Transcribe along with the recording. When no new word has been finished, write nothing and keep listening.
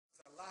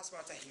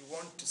SWT, He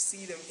wants to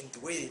see them in the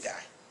way they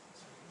die.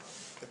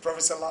 The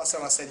Prophet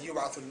ﷺ said,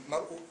 يُبْعَثُ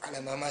الْمَرْءُ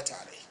عَلَى مَا مَاتَ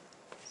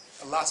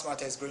عَلَيْهِ. Allah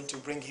SWT is going to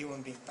bring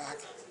human being back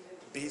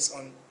based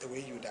on the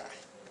way you die.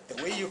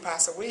 The way you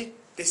pass away,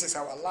 this is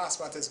how Allah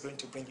SWT is going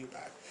to bring you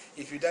back.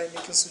 If you die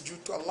making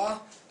sujood to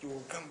Allah, you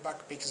will come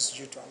back making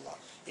sujood to Allah.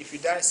 If you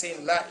die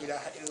saying La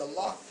ilaha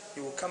illallah,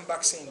 you will come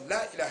back saying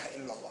La ilaha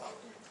illallah.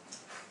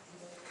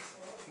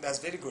 That's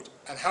very good.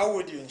 And how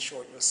would you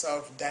ensure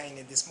yourself dying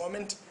in this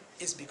moment?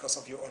 Is because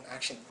of your own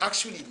action.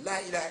 Actually, La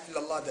ilaha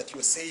illallah that you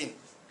are saying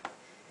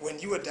when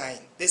you are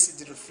dying, this is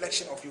the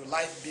reflection of your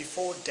life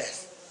before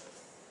death.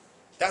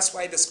 That's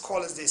why the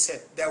scholars, they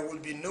said, there will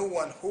be no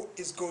one who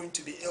is going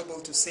to be able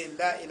to say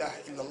La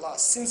ilaha illallah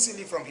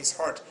sincerely from his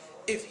heart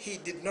if he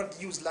did not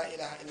use La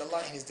ilaha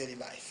illallah in his daily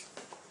life.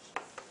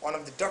 One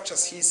of the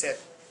doctors, he said,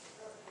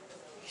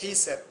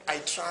 I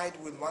tried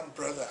with one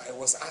brother. I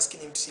was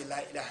asking him to say La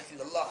ilaha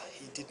illallah.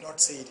 He did not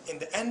say it. In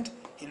the end,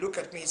 he looked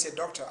at me, he said,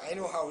 Doctor, I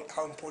know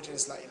how important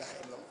is La ilaha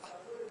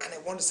illallah. And I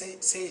want to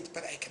say it,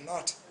 but I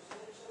cannot.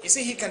 You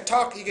see, he can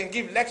talk, he can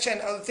give lecture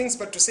and other things,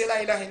 but to say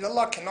La ilaha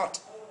illallah cannot.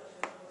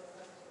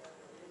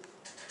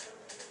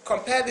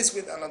 Compare this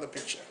with another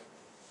picture.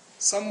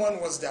 Someone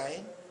was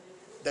dying.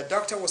 The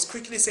doctor was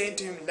quickly saying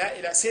to him,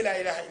 say La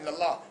ilaha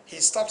illallah. He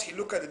stopped, he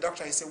looked at the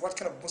doctor, he said, what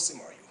kind of Muslim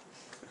are you?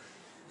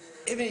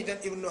 Even he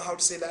doesn't even know how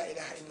to say La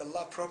ilaha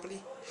illallah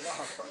properly.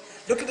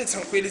 Look at the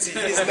tranquility. He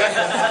is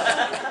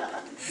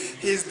dying.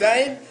 He is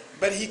dying,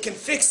 but he can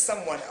fix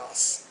someone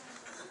else.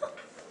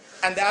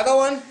 And the other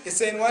one is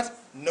saying what?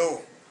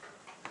 No.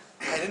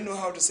 I didn't know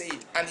how to say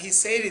it. And he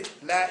said it,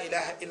 La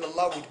ilaha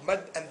illallah, with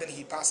mud, and then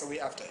he passed away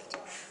after it.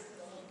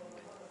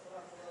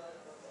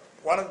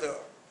 One of the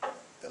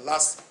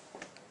last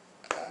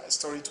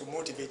story to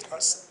motivate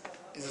us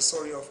is the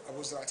story of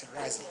Abu Zur'at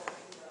al-Razi,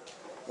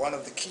 one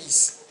of the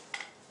keys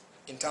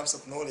in terms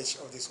of knowledge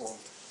of this world.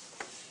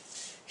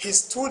 His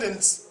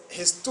students,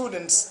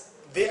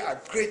 they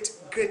are great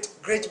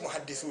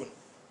muhaddithun.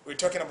 We're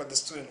talking about the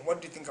student.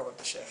 What do you think about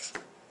the sheikh?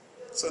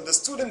 So the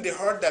student, they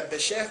heard that the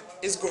sheikh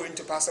is going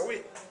to pass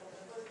away.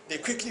 They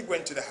quickly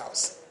went to the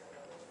house.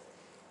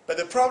 But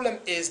the problem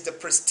is the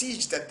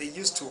prestige that they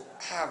used to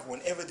have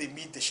whenever they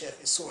meet the sheikh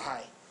is so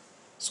high.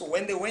 So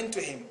when they went to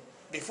him,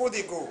 before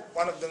they go,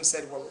 one of them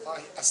said,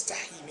 Wallahi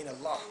astahi min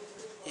Allah.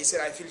 He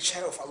said, I feel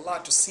shy of Allah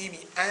to see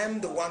me. I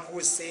am the one who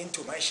is saying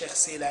to my sheikh,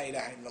 say La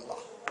ilaha illallah.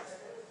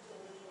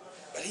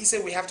 But he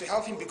said, we have to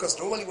help him because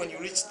normally when you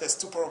reach the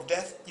stupor of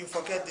death, you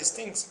forget these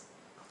things.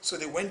 So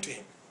they went to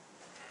him.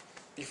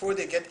 Before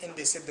they get in,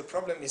 they said, the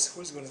problem is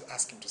who's going to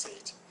ask him to say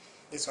it?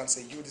 This one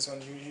say you, this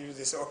one you.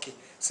 They say, okay,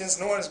 since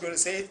no one is going to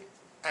say it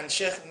and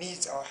sheikh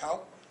needs our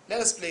help, let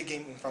us play a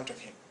game in front of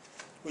him.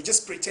 We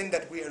just pretend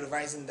that we are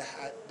revising the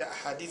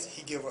hadith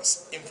he gave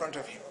us in front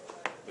of him.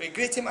 We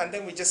greet him and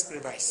then we just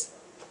revise.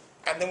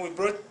 And then we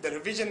brought, the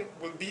revision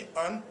will be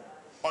on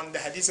the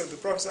hadith of the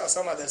Prophet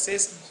ﷺ that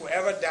says,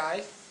 whoever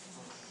died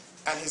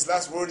and his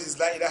last word is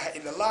La ilaha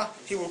illallah,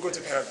 he will go to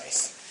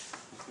paradise.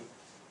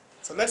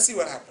 So let's see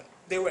what happened.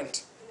 They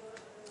went.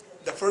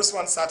 The first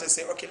one started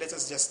saying, okay, let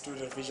us just do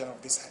the revision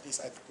of this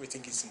hadith. We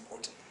think it's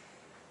important.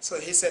 So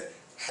he said,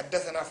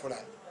 Haddathana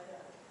fulan.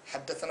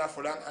 Haddathana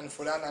fulan and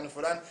fulan and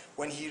fulan.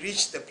 When he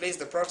reached the place,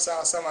 the Prophet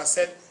ﷺ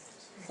said,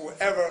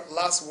 whoever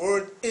last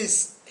word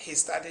is, he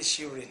started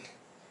shivering.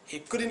 He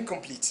couldn't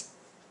complete.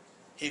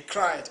 He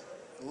cried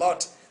a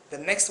lot. The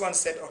next one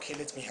said, okay,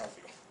 let me help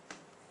you.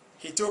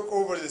 He took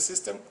over the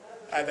system,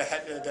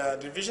 the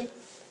division.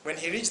 When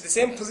he reached the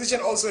same position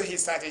also, he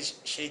started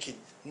shaking.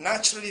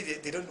 Naturally,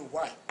 they don't know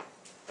why.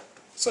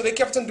 So they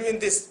kept on doing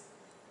this.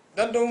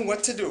 Don't know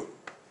what to do.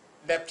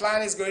 Their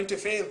plan is going to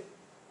fail.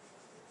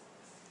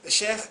 The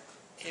sheikh,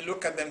 he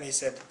looked at them, he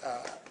said,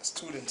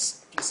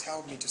 students, please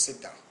help me to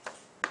sit down.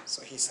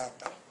 So he sat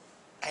down.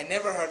 I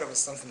never heard of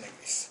something like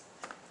this.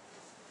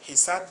 He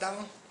sat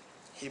down,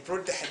 he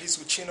brought the hadith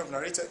with chain of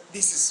narrator.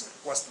 This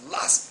was the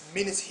last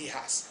minute he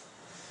has.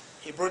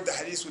 He brought the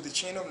hadith with the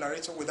chain of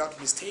narrator without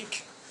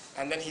mistake.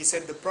 And then he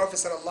said, the Prophet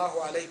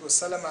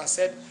ﷺ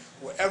said,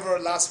 whoever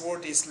last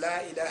word is La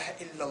ilaha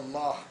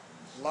illallah,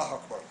 Allahu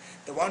Akbar.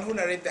 The one who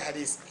narrated the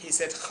hadith, he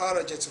said,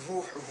 خَرَجَتْ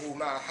رُوحُهُ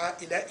مَعَهَا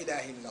إِلَى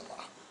إِلَهِ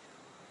illallah.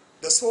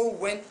 The soul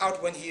went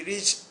out when he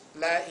reached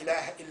La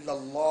ilaha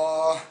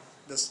illallah.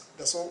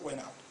 The soul went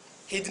out.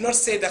 He did not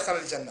say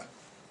Dakhal al-Jannah.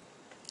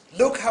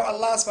 Look how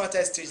Allah SWT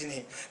is treating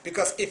him.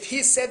 Because if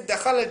he said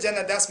Dakhal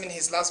al-Jannah, that means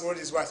his last word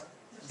is what?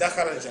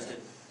 Dakhal al-Jannah.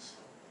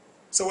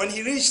 So when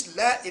he reached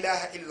La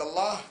ilaha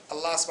illallah,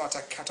 Allah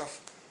SWT cut off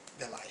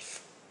the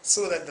life.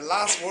 So that the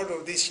last word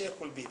of this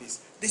sheikh will be this.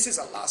 This is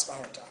Allah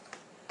subhanahu wa ta'ala.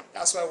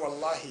 That's why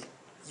wallahi,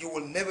 you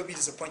will never be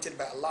disappointed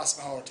by Allah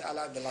subhanahu wa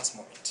ta'ala at the last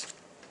moment.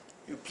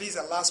 You please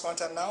Allah subhanahu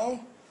wa ta'ala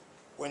now,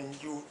 when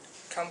you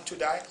come to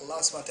die,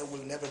 Allah subhanahu wa ta'ala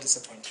will never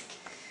disappoint you.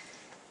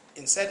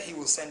 Instead, He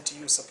will send to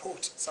you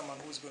support, someone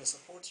who is going to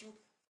support you.